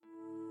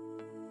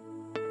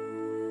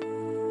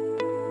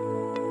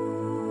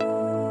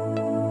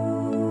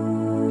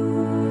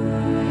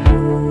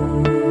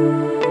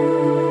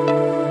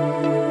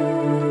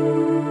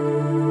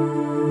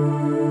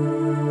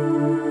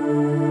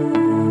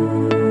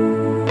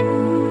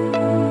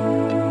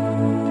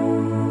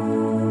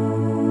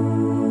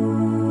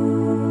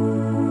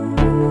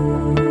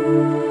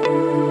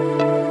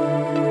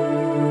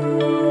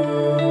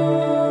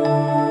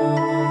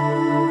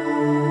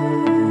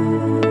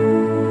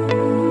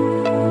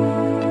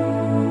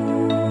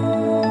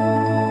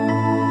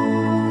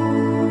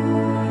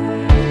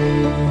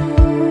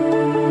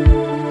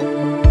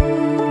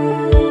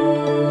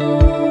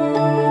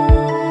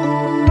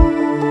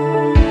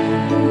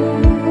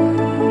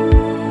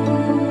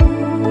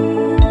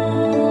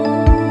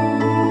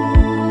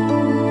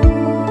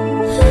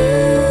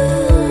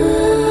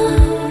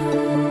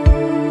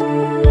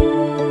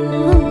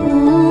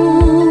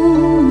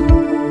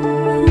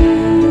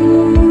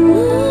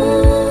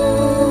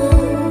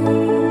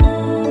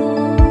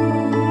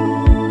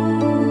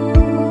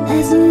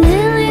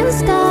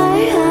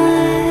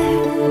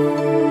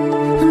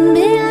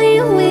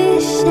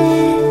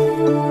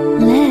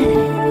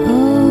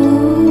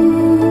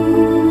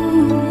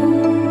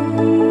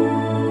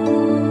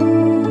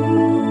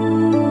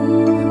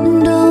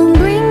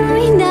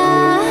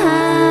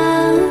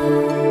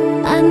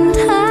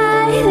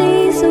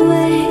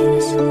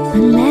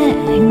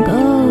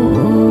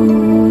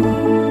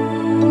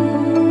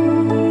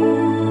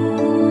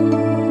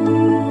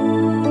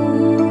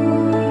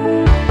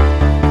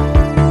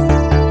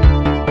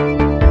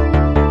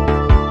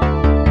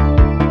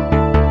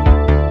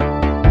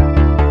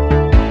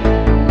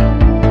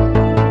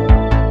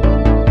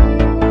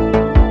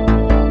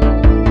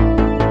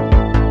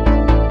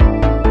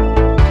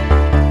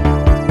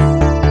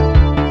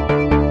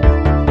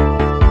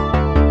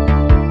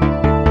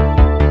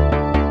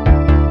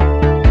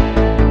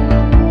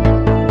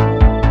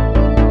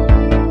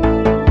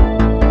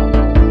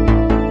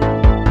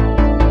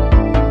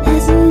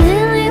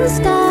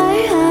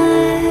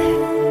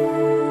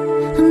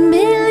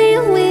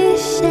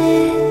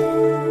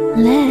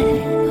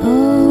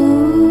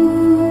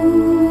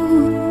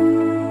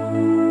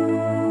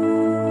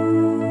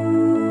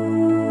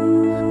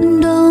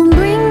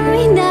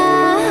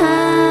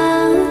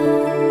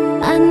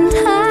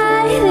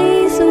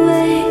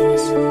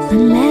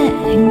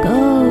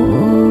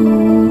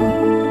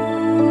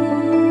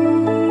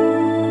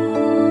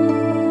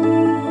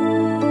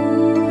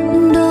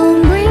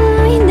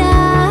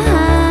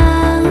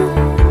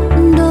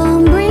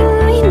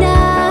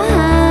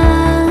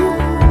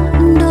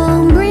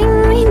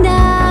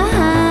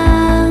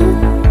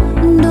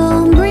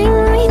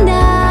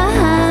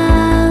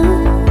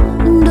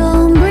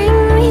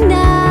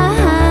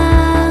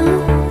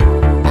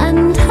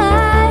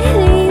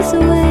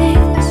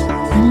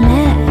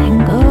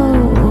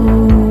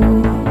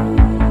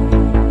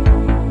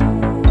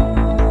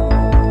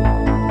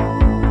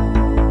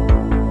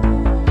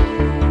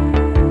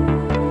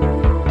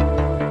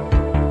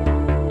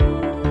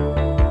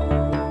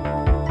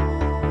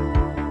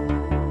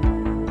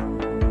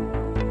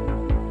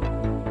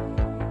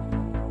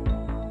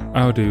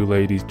Howdo,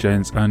 ladies,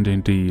 gents, and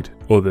indeed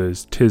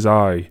others. 'Tis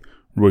I,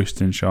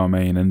 Royston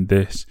Charmaine, and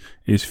this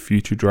is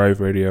Future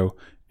Drive Radio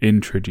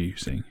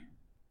introducing.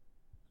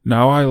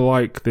 Now, I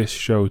like this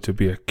show to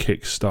be a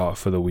kickstart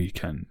for the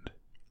weekend.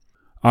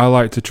 I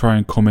like to try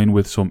and come in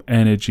with some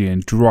energy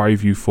and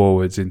drive you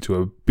forwards into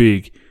a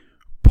big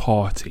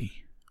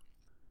party.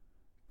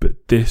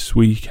 But this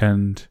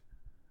weekend,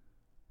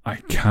 I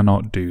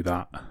cannot do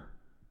that.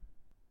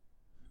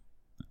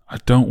 I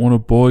don't want to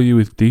bore you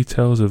with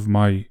details of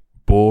my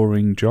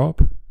boring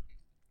job.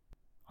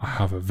 I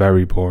have a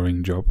very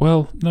boring job.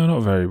 Well, no,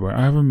 not very boring.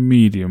 I have a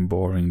medium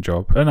boring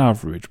job, an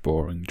average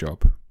boring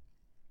job.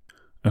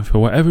 And for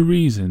whatever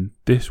reason,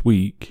 this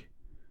week,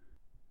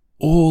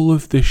 all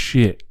of the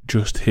shit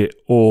just hit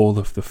all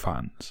of the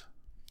fans.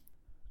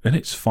 And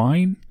it's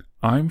fine.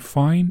 I'm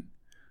fine.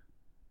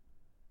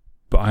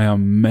 But I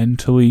am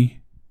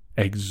mentally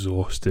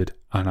exhausted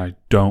and I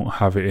don't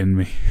have it in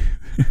me.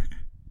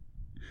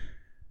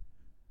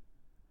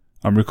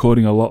 I'm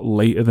recording a lot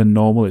later than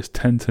normal. It's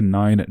 10 to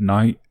 9 at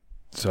night.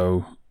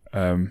 So,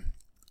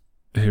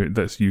 here,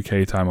 that's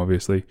UK time,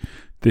 obviously.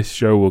 This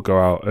show will go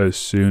out as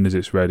soon as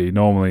it's ready.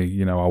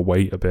 Normally, I'll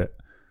wait a bit.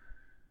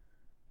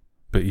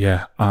 But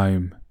yeah,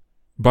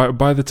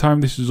 by the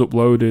time this is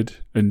uploaded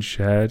and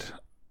shared,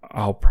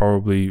 I'll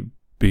probably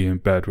be in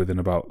bed within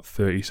about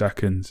 30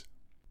 seconds.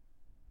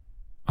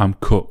 I'm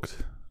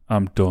cooked.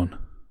 I'm done.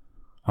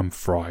 I'm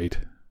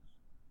fried.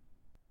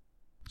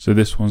 So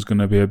this one's going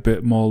to be a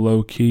bit more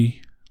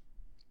low-key,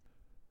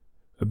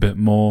 a bit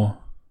more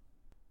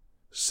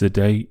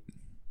sedate,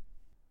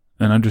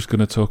 and I'm just going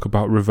to talk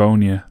about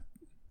Rivonia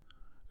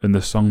and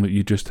the song that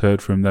you just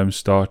heard from them,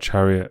 Star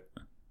Chariot,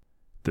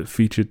 that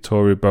featured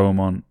Tori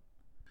Beaumont.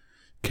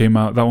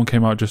 That one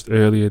came out just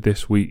earlier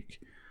this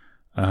week.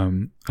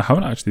 I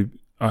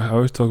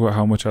always talk about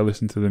how much I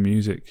listen to the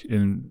music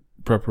in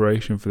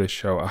preparation for this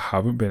show. I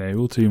haven't been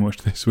able to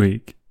much this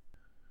week.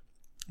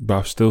 But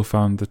I've still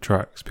found the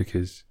tracks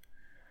because,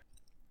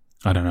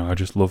 I don't know, I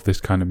just love this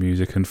kind of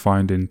music, and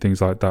finding things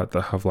like that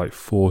have like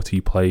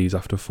 40 plays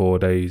after 4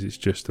 days, it's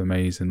just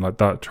amazing. Like,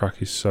 that track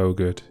is so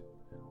good.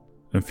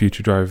 And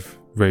Future Drive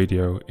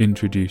Radio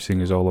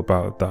introducing is all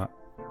about that.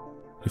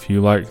 If you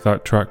like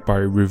that track by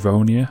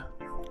Rivonia,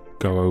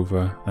 go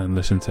over and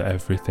listen to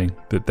everything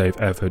that they've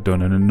ever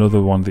done. And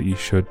another one that you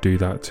should do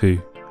that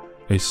too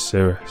is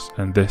Cirrus,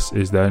 and this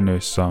is their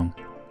newest song,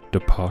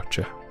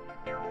 Departure.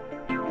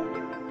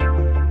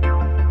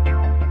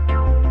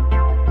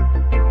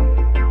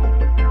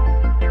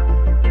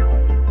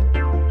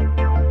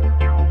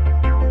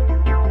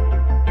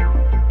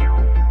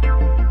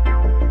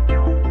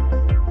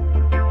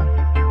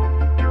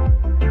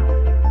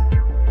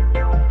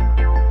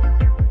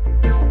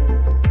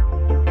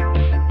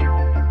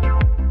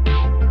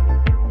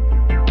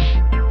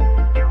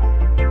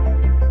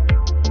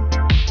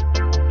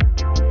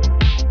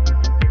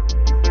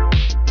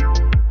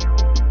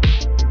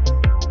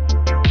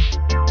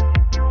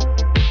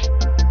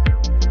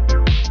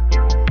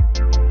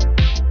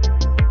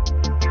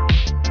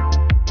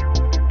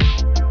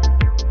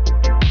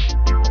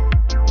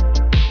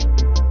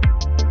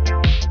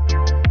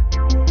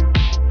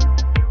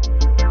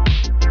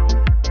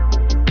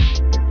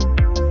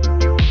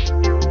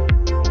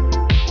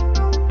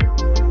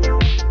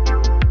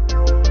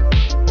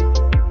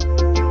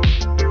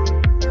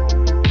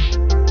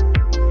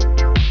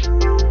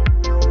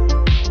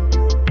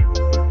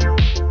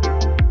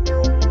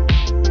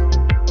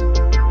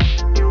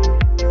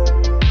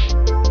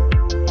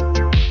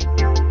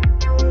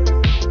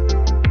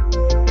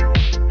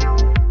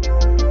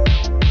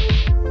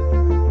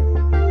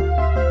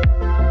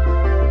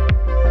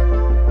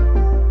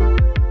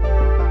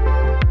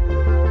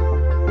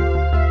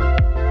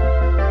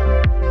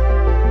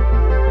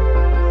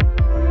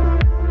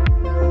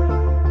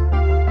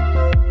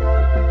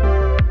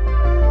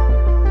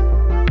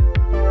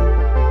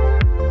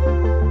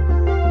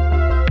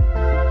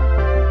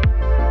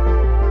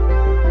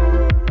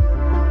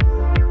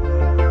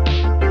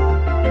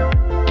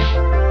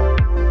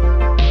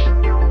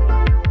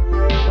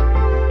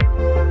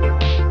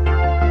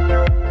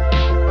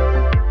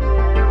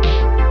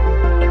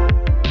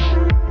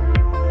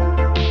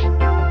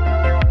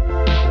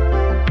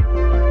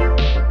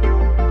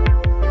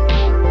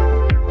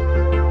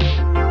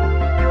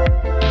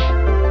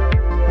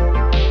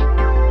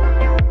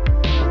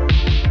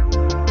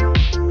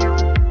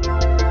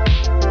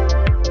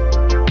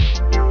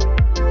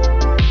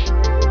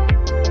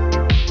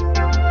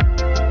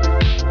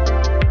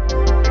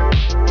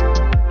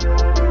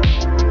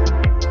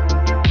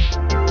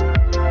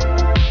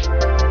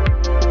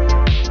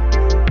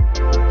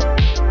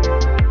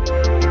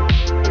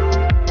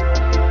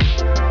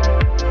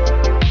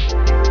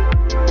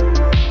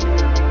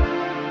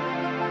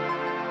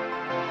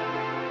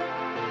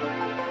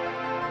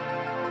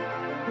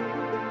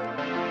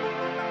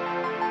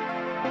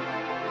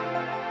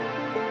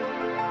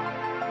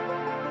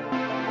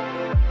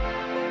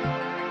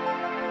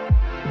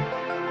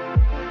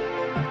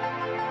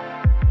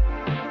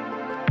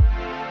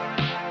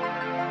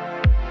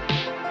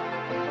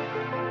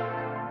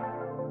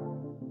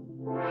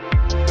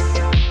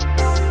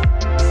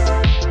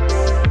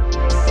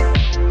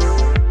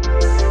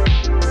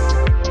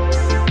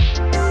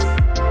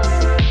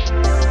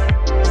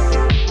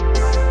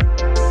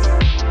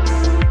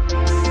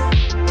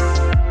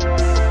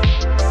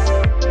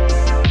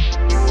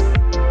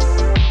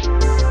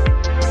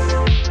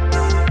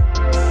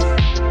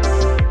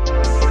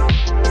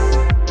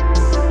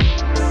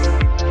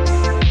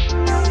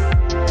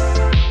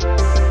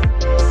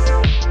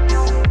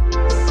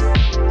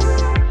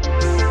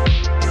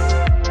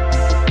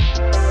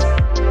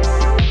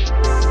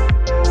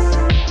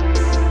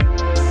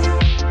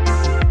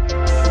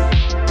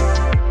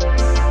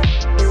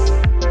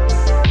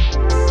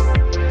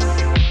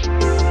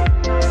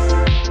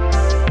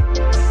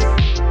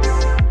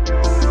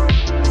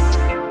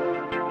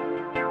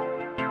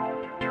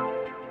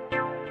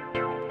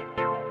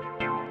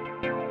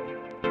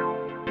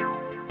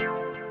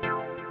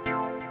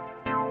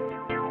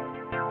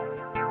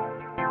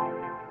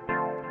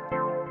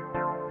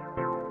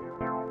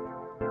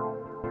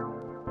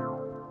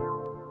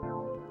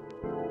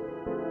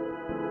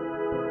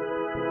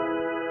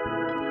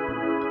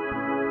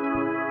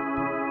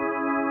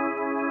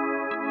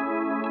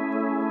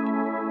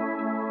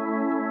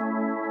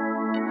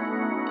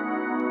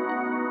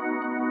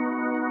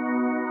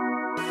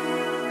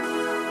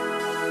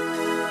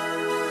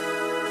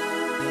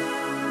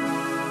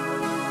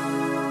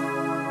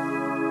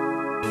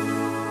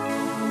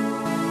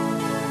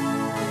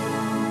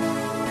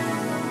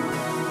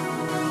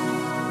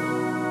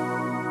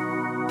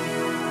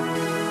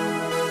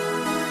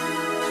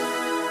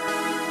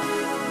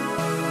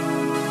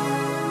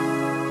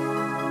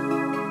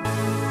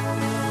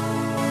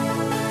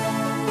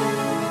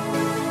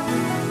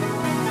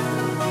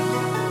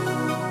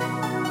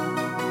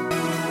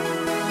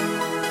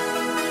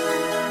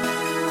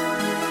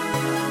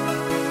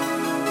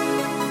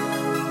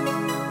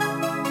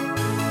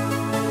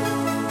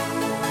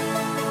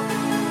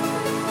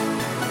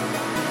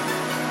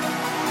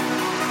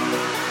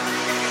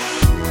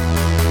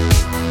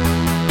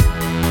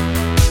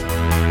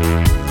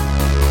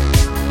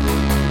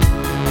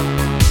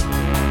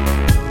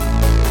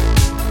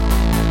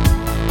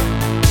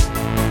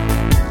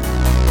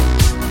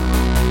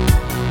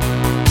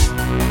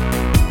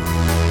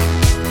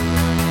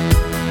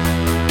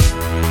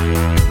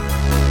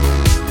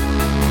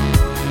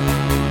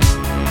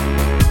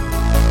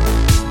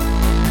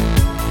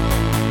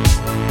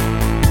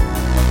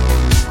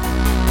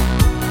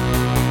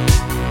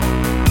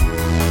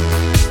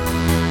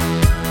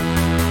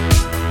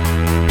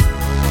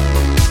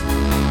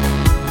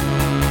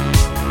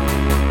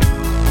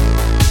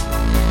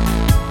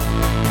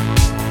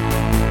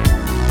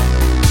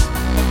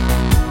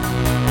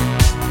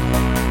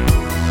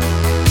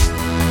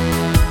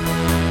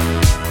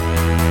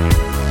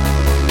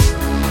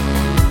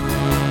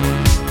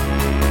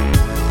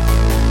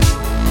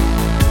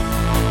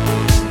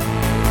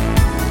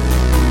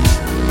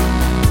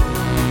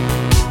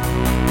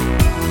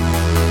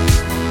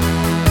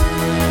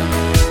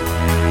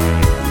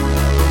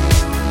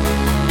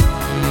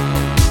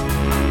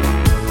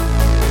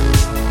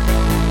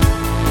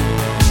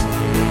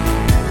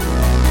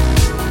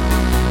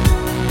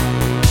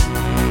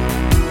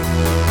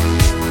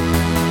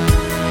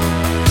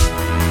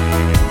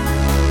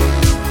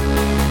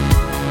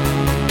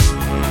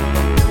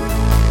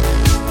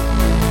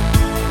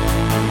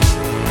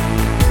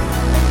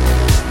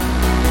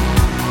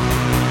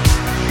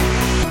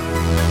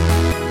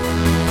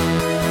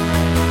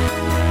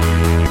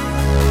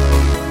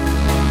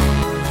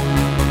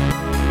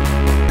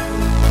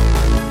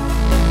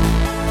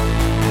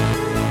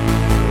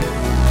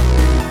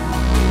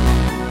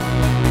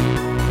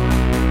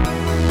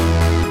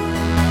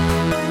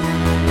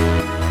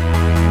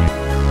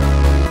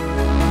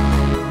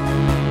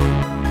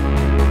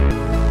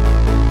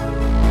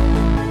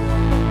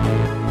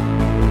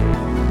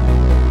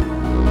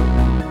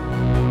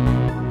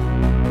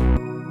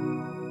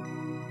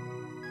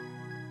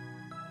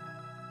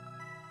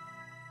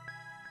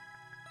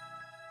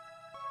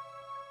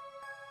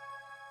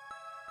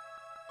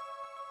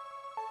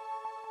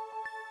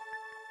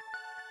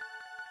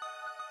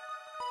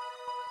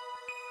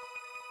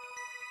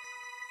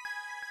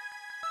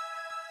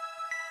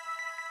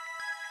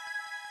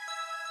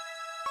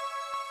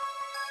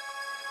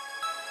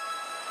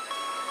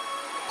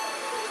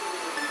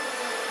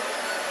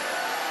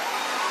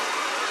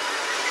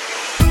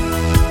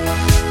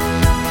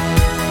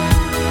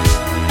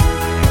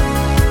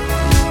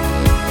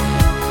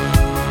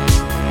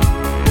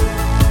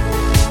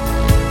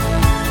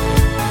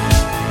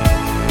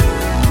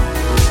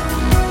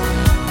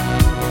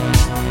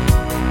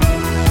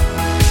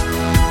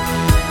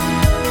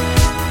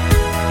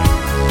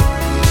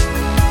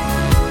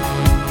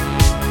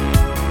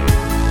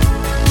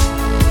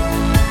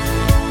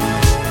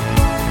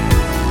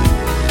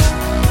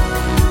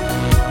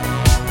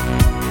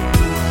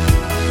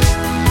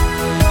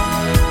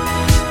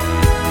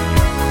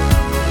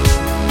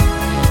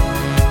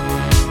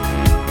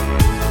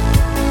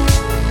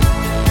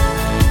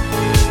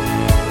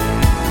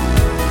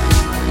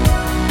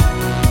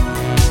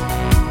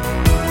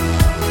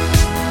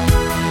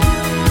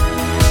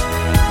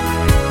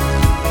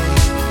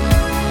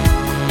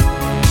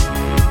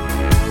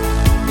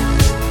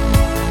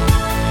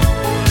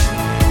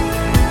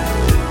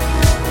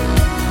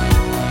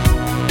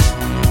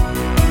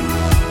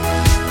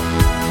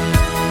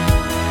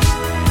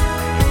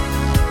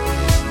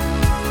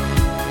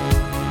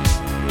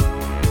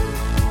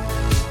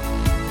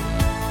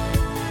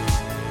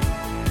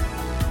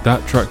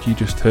 That track you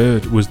just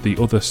heard was The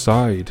Other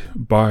Side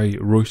by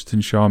Royston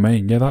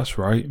Charmaine. Yeah, that's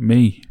right,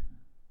 me.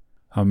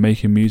 I'm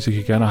making music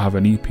again. I have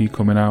an EP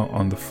coming out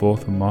on the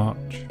 4th of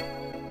March.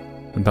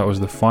 And that was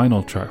the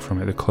final track from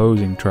it, the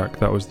closing track.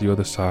 That was The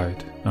Other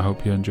Side. I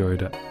hope you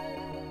enjoyed it.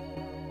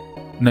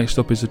 Next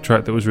up is a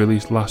track that was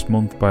released last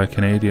month by a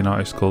Canadian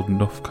artist called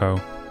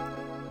Nufco.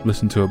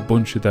 Listened to a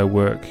bunch of their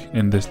work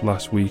in this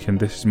last week, and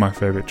this is my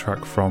favourite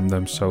track from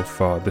them so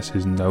far. This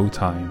is No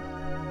Time.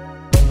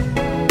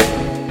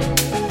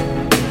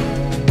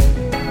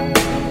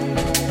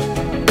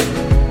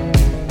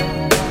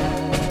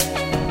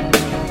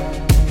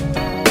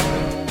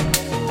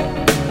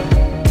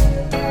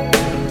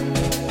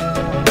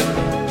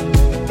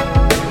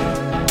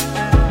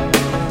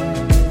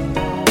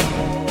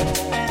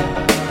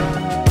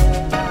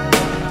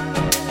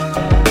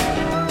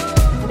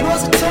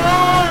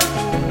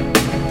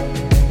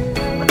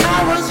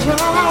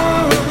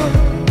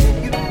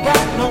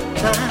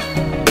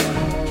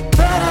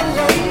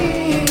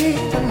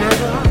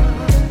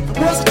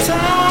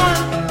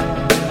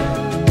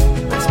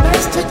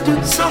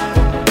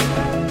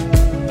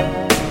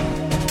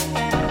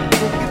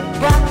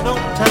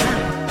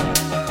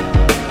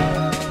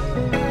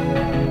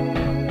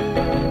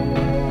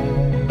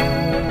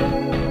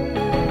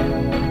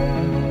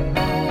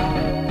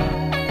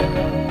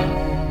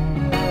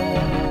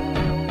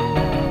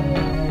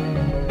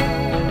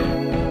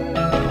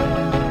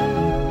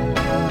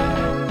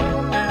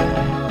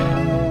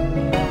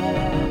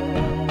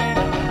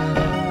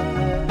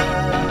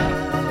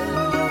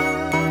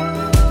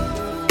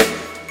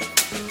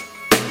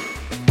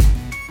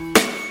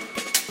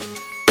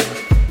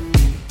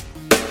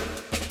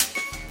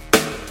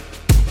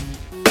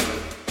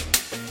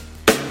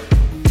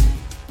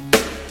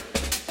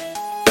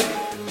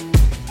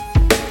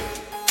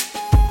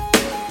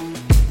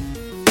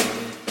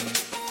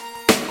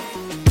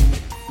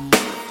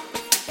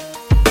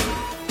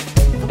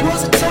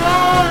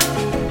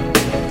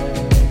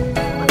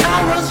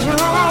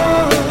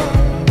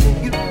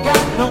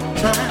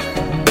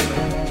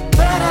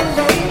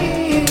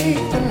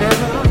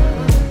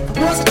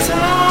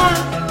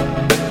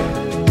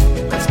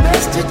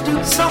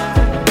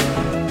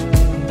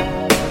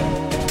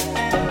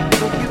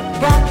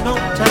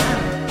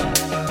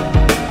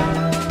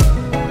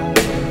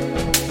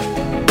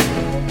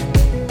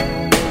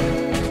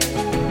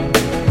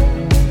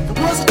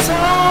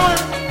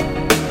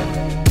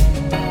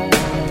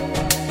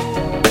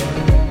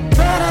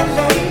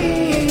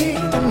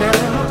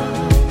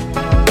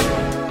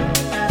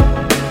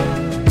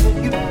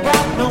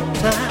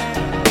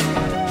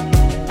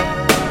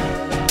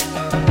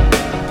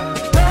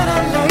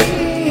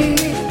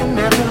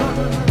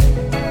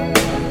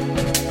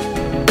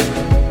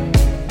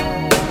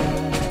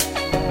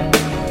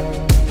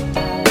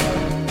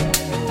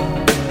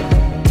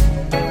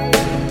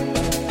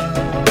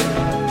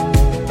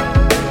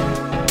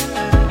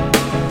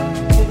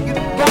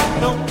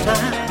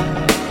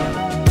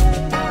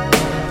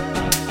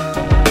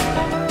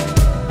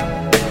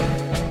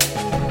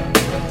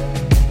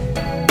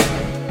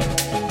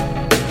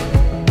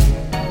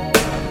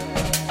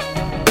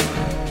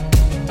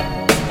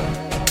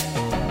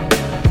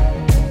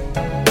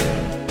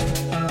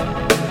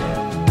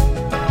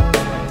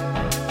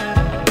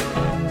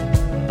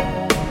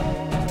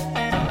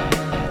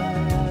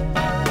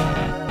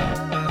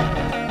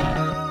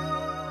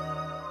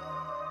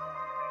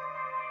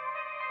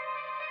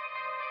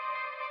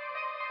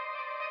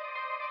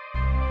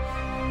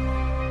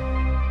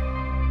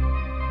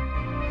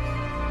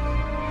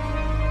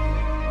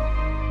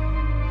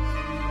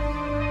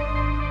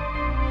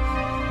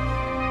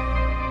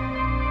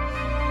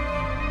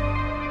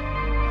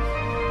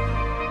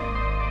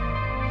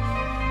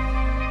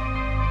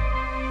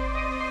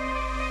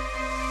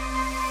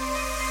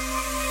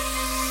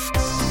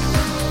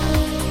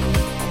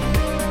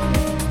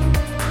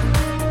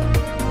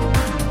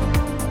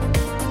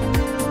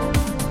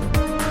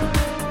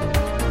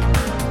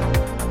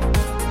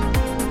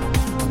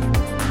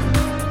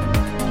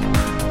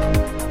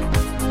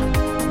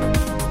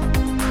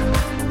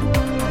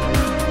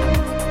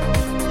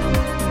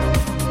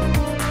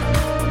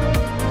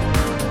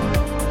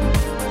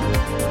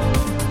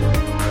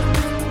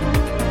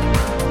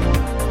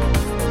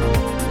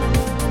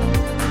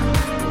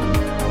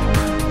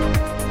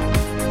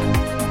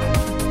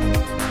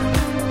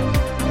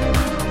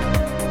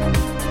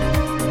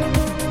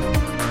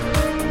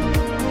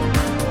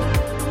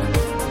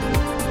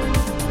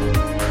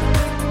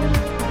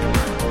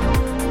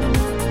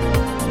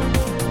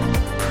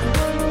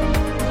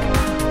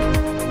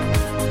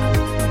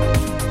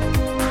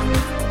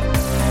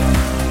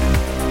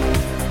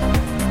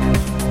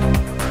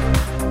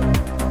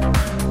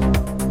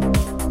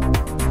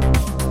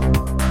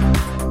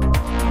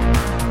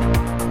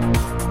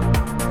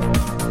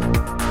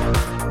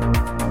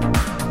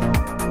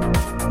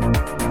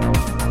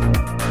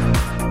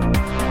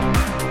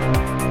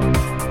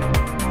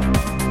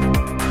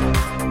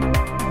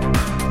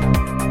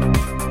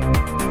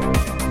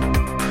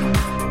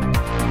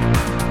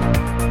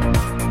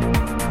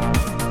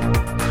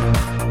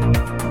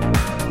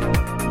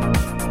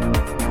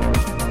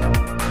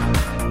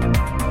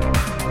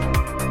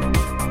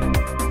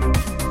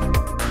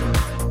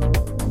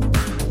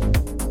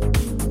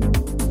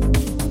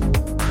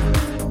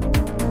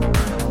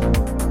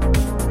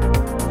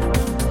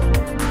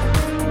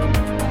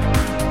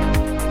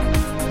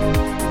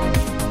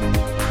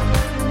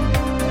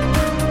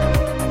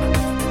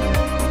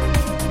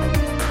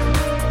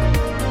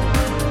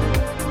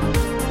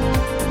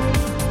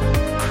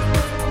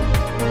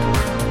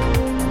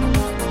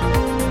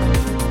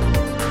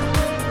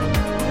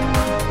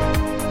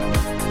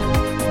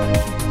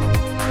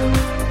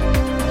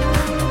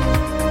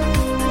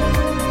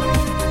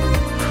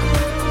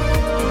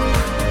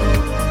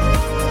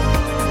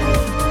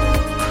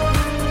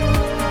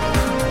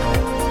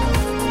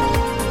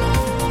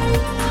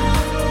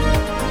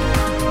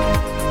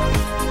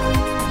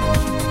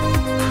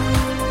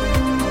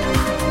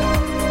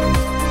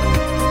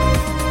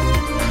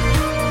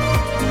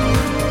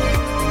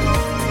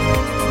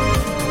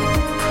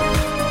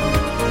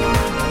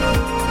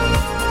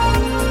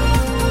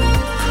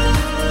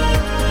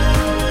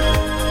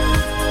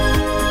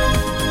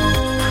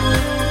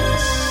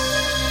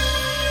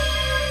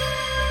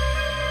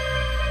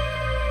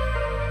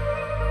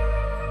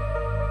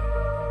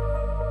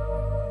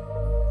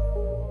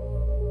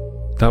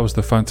 That was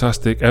the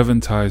fantastic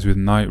Eventide with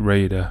Night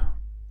Raider,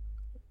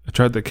 a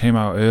track that came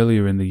out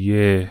earlier in the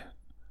year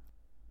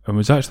and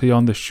was actually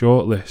on the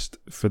shortlist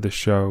for the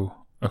show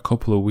a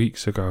couple of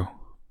weeks ago,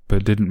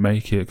 but didn't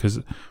make it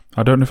because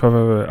I don't know if I've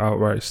ever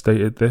outright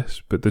stated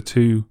this, but the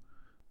two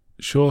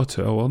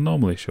shorter, well,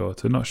 normally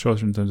shorter, not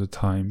shorter in terms of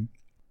time,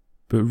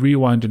 but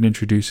Rewind and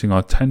Introducing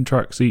are 10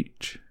 tracks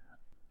each,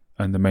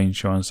 and the main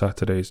show on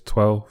Saturday is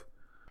 12.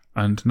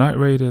 And Night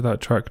Raider,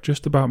 that track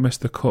just about missed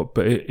the cut,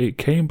 but it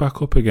came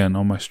back up again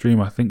on my stream.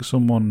 I think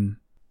someone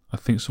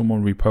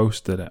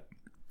reposted it,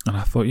 and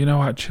I thought,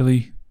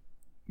 actually,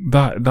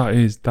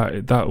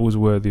 that was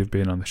worthy of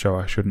being on the show.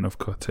 I shouldn't have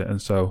cut it,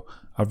 and so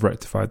I've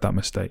rectified that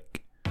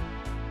mistake.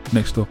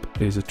 Next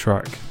up is a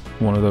track,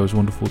 one of those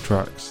wonderful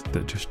tracks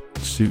that just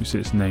suits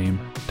its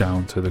name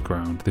down to the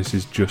ground. This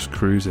is Just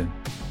Cruising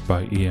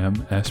by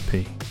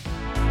EMSP.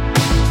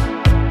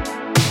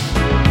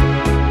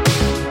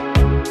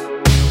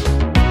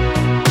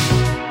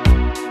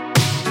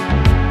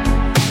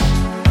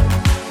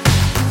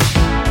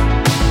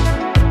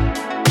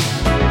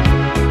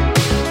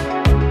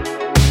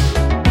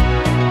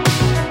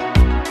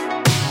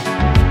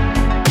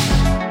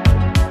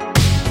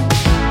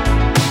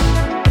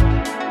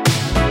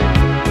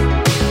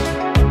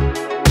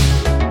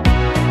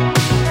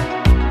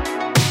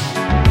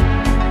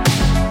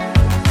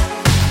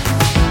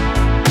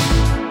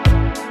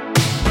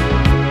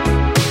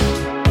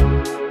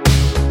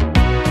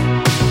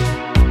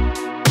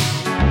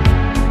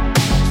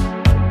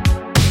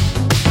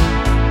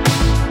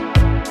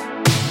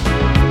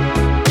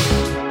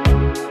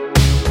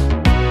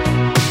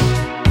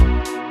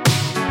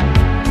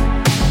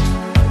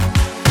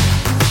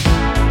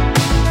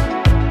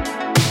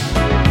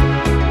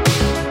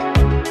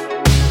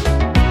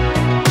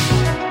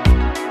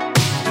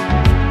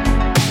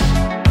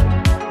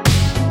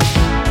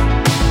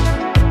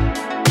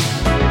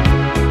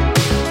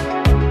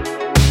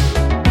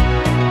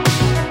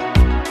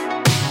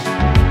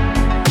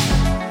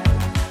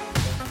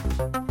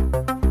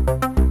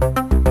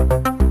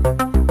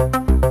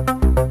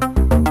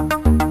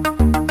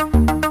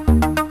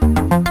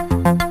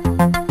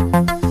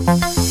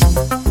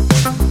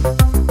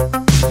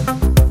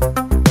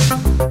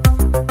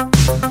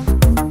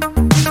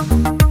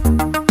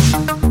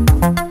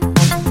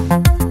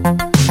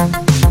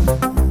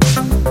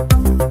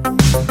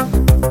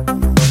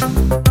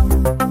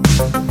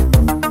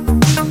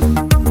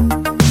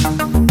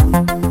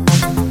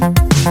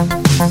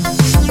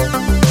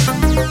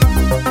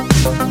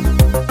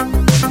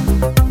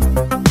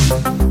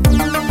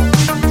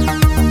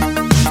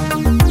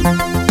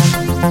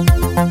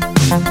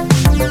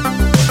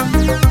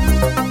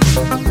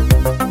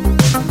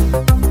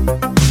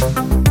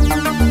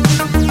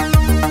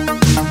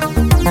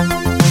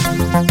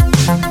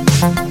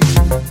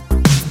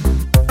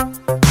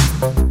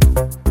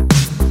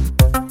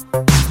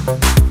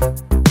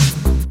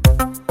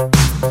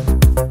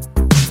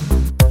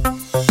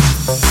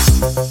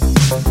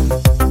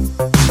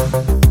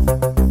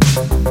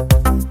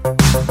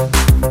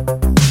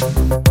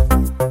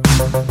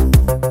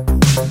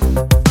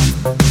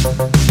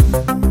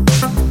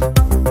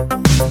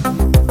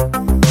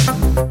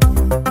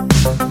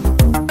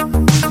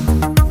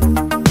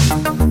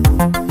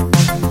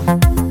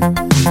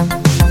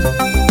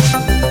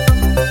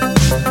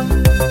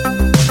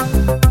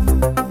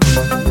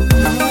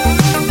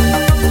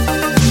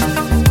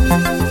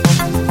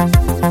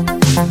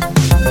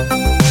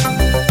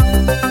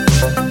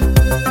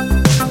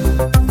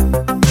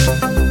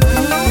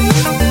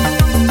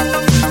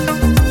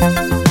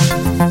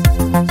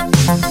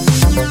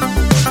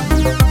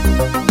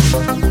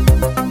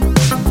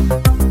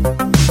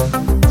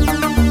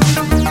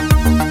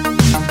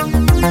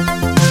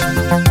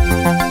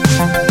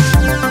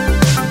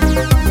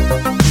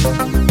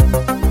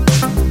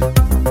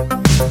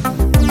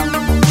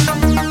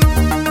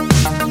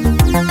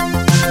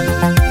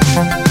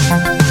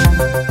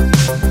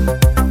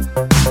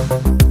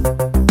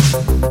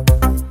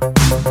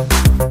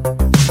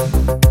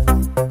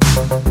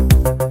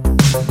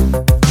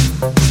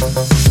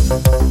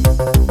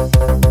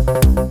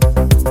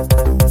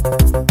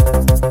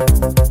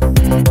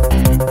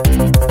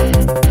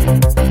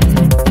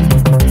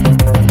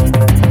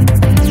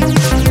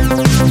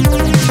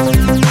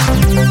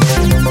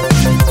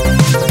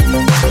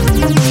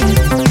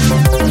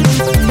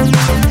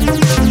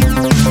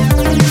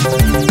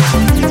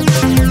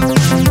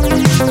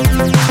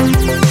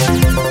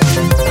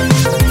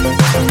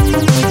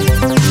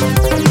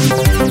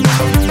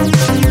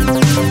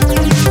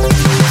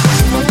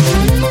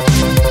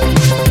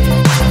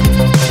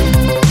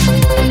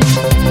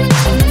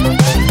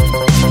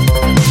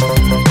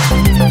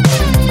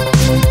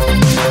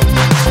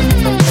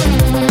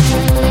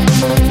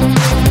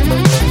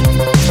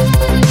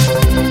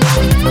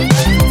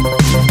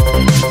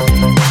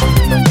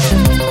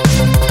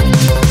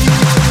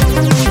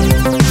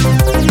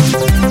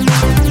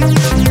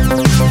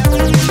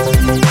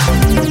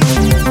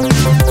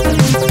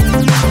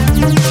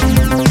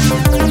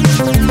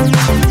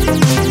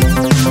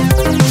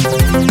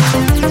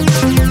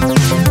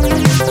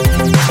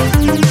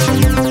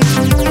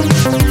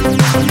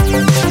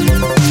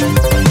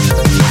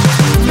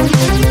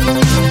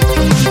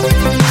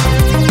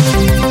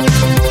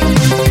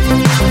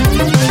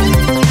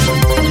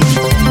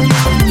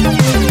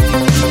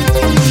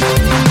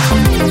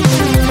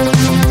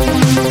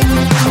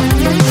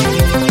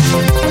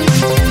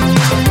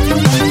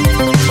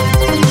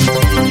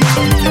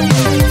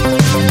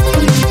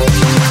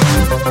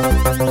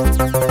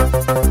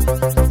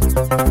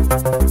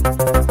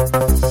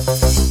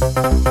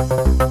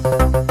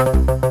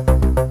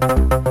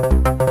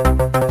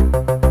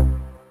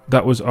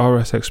 that was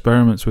RS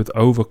Experiments with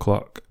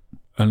Overclock,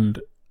 and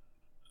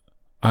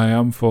I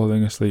am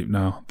falling asleep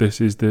now. This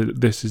is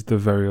the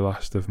very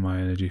last of my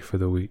energy for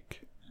the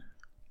week.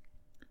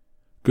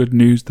 Good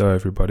news though,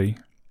 everybody.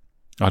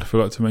 I'd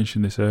forgot to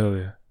mention this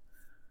earlier,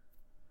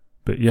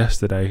 but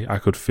yesterday I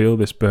could feel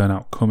this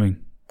burnout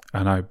coming,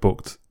 and I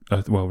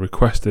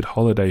requested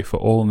holiday for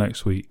all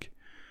next week,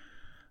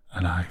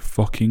 and I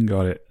fucking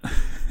got it.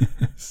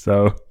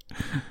 So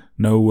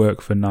no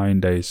work for 9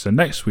 days. So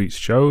next week's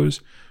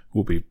shows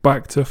will be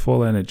back to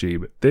full energy,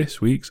 but this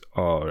week's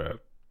are a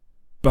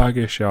bag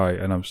of shite,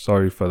 and I'm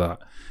sorry for that.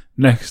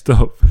 Next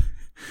up,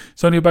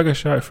 it's only a bag of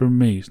shite from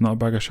me. It's not a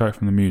bag of shite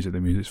from the music. The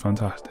music's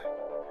fantastic.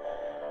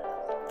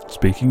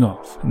 Speaking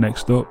of,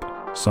 next up,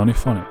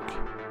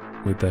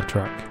 Soniphonic with their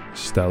track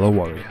Stellar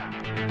Warrior.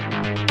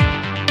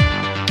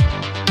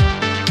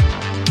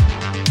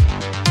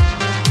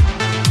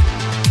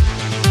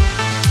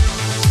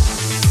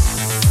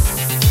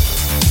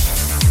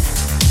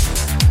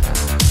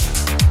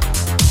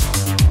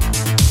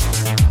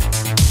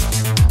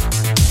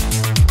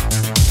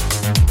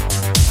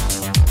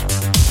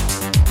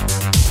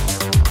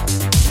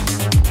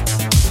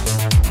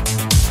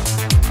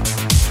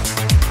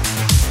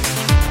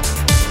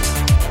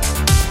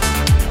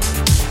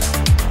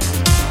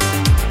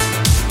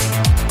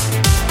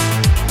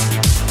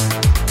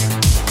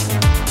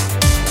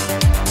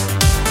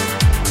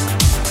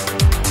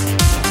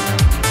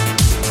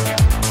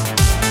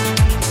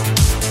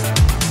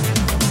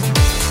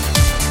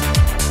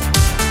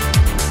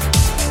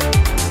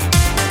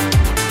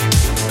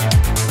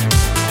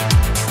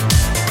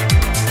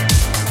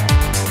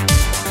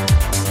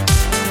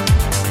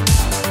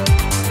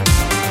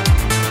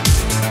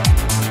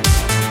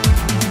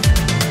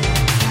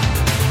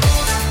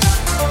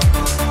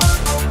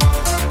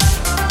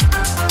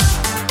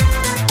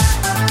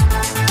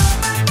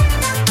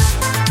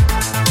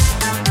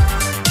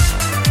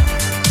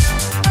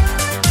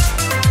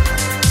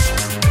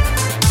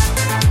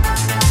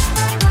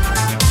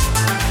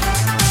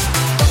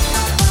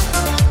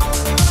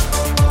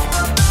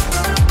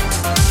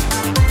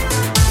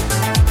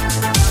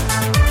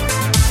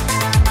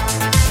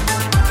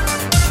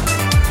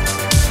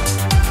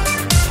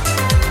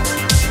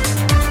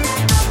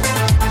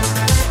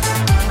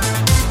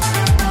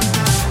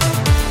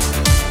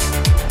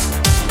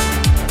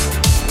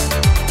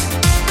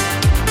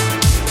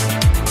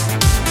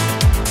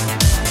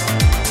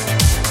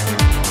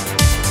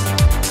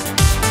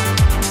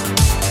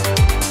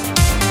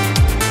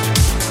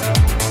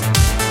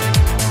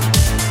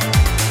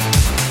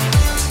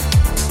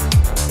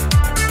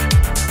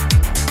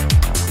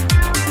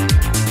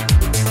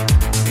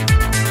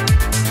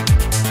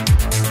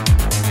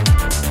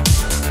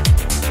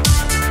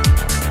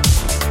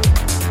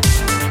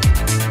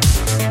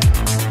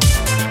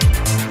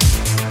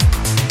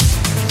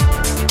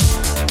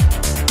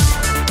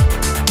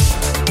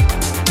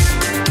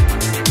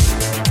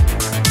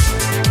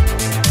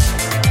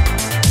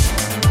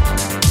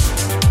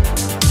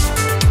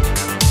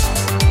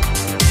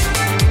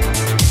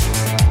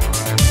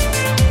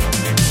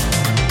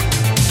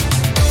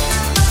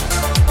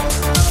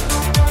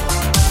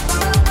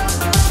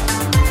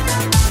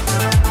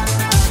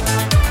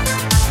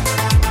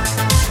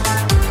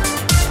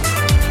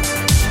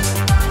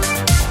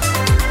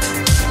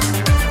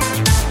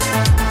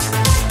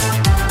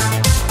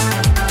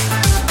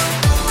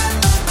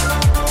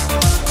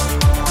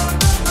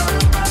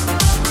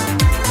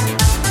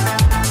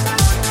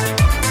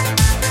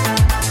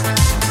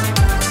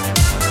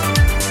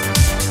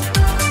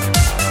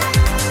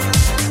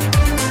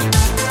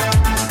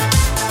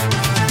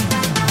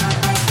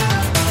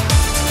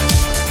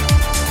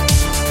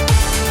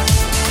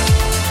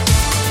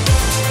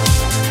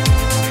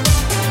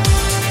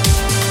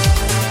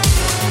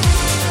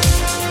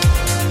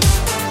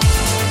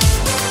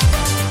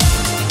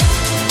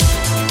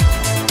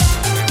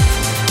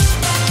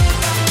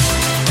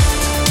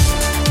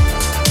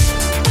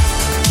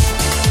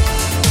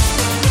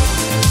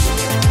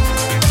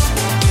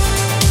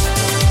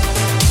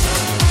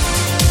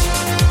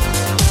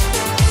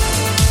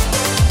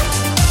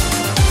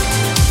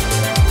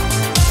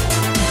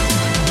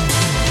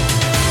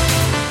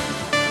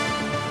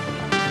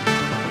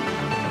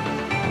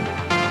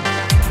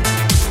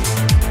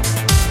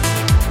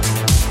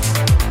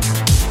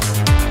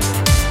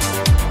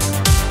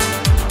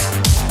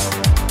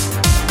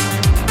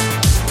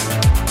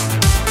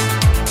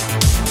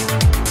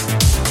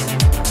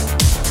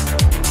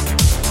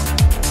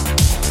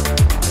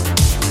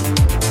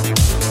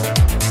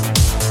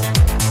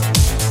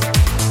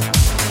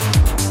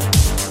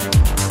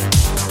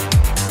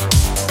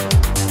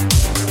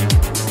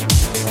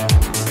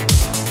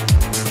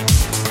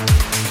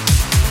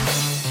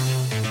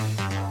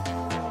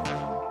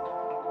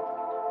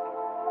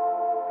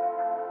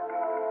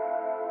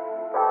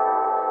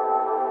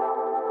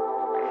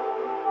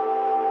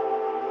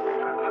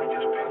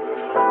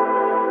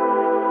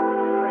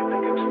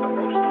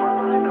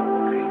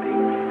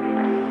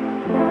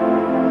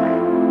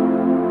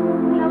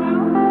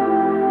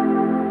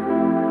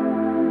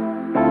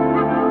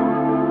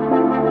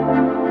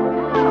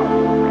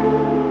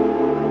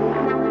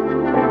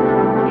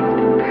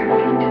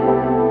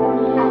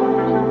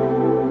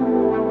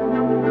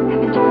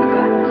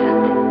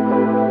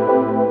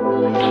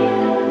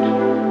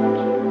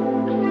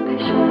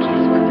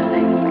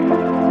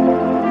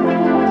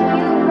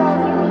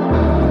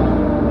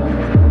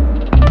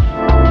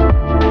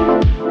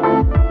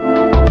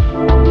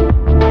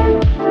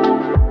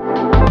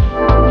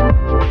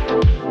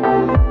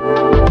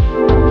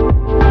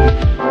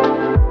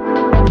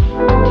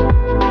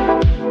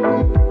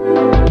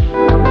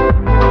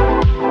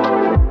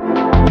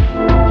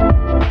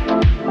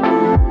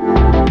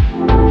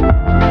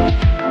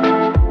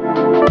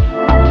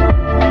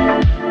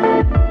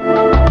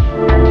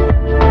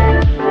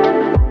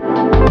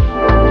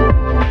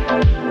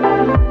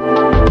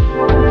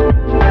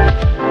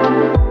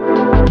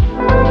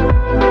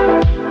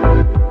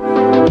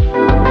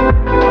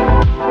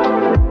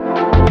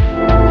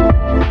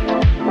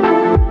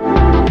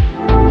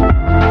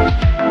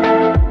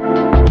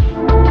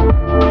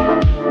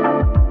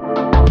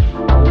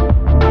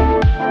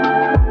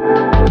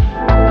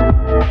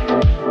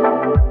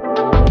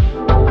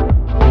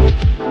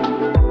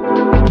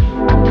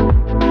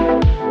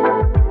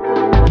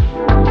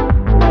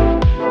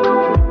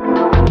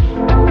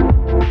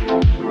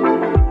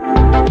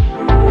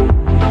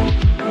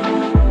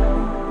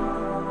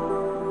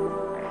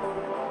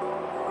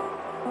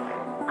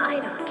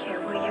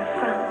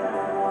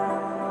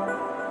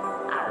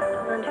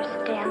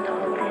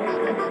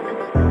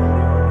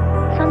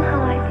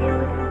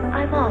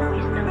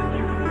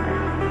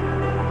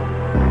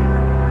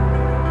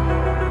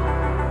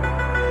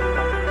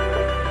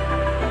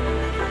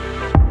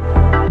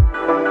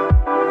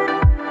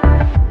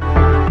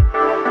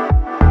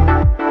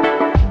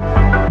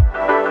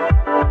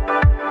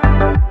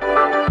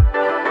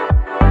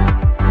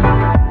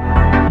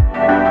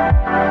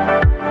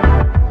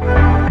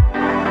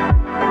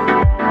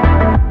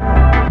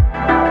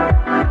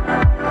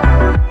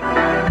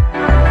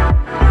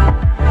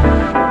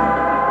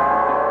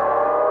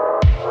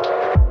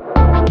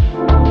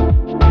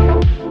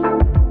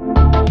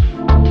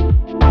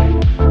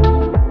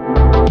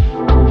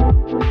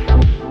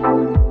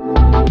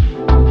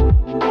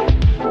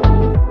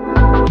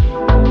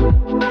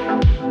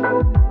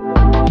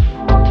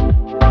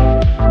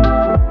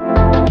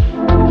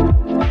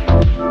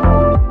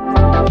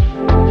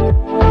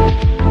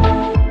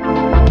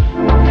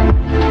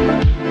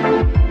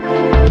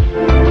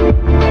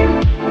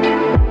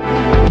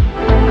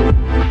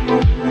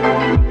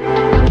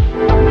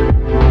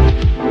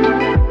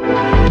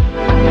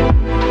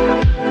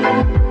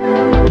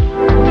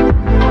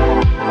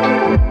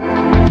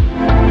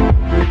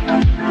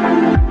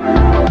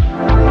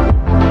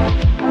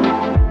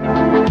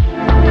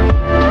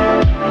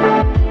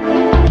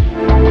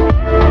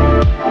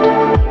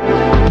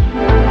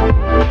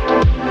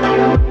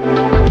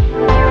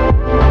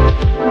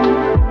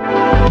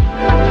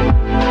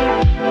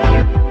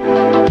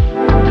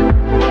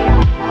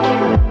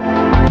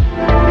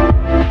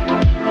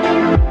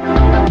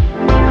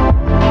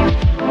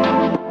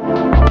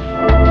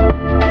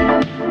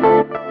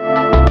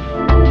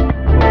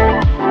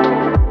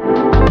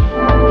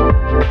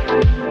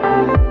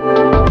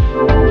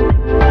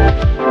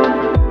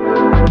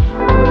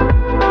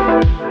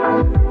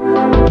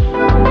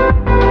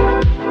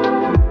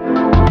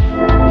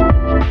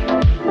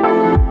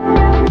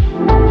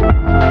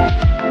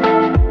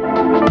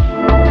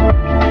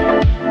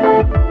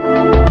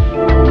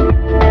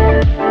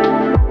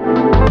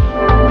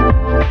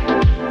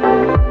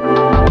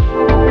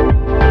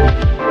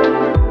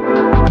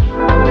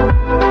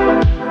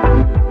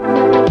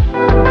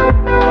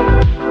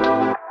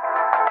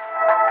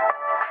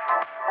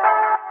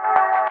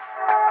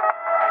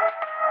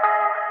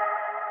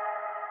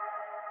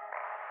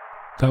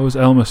 That was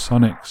Elmer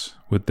Sonics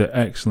with the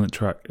excellent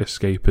track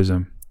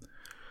Escapism.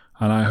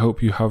 And I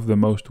hope you have the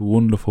most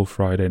wonderful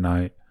Friday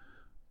night.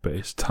 But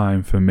it's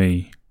time for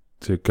me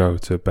to go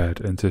to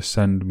bed and to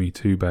send me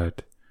to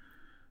bed.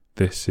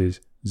 This is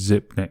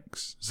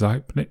Xypnix.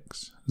 I'm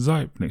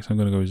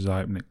going to go with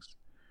Xypnix.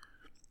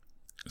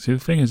 See, the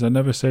thing is, I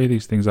never say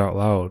these things out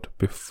loud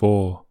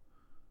before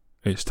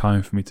it's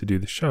time for me to do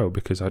the show,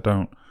 because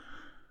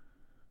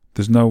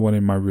there's no one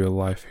in my real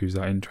life who's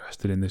that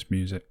interested in this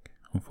music,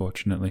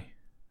 unfortunately.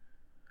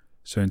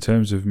 So in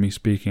terms of me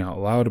speaking out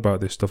loud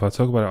about this stuff, I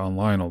talk about it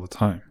online all the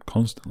time,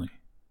 constantly.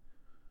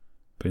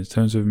 But in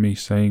terms of me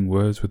saying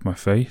words with my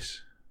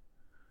face,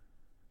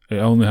 it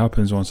only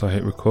happens once I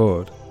hit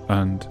record.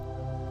 And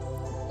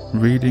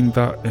reading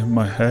that in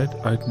my head,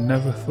 I'd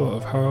never thought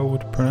of how I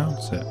would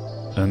pronounce it.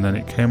 And then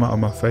it came out of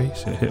my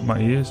face, it hit my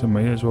ears, and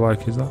my ears were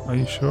like, are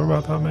you sure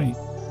about that, mate?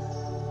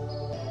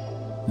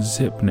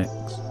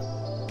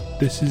 Xypnix.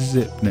 This is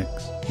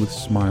Xypnix with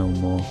Smile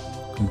More.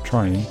 I'm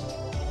trying.